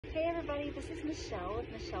Hey everybody, this is Michelle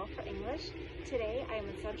with Michelle for English. Today I am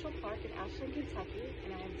in Central Park in Ashland, Kentucky,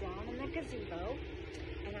 and I am down in the gazebo,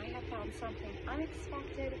 and I have found something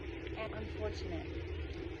unexpected and unfortunate.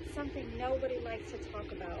 Something nobody likes to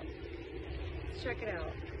talk about. Check it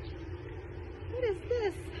out. What is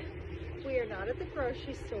this? We are not at the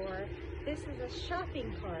grocery store. This is a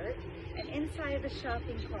shopping cart, and inside of the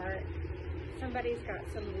shopping cart, somebody's got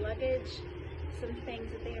some luggage, some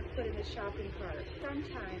things that they have put in the shopping cart.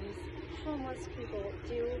 Sometimes homeless people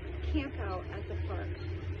do camp out at the park.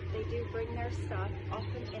 They do bring their stuff,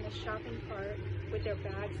 often in a shopping cart with their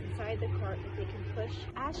bags inside the cart that they can push.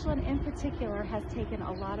 Ashland in particular has taken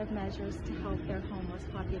a lot of measures to help their homeless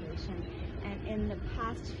population, and in the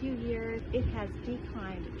past few years it has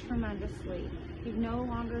declined tremendously. You no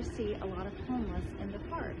longer see a lot of homeless in the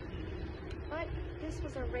park. But this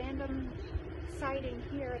was a random sighting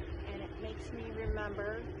here, and it makes me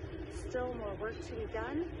remember still more work to be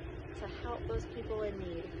done to help those people in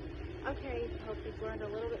need. Okay, hope you've learned a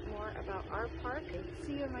little bit more about our park.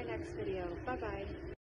 See you in my next video. Bye-bye.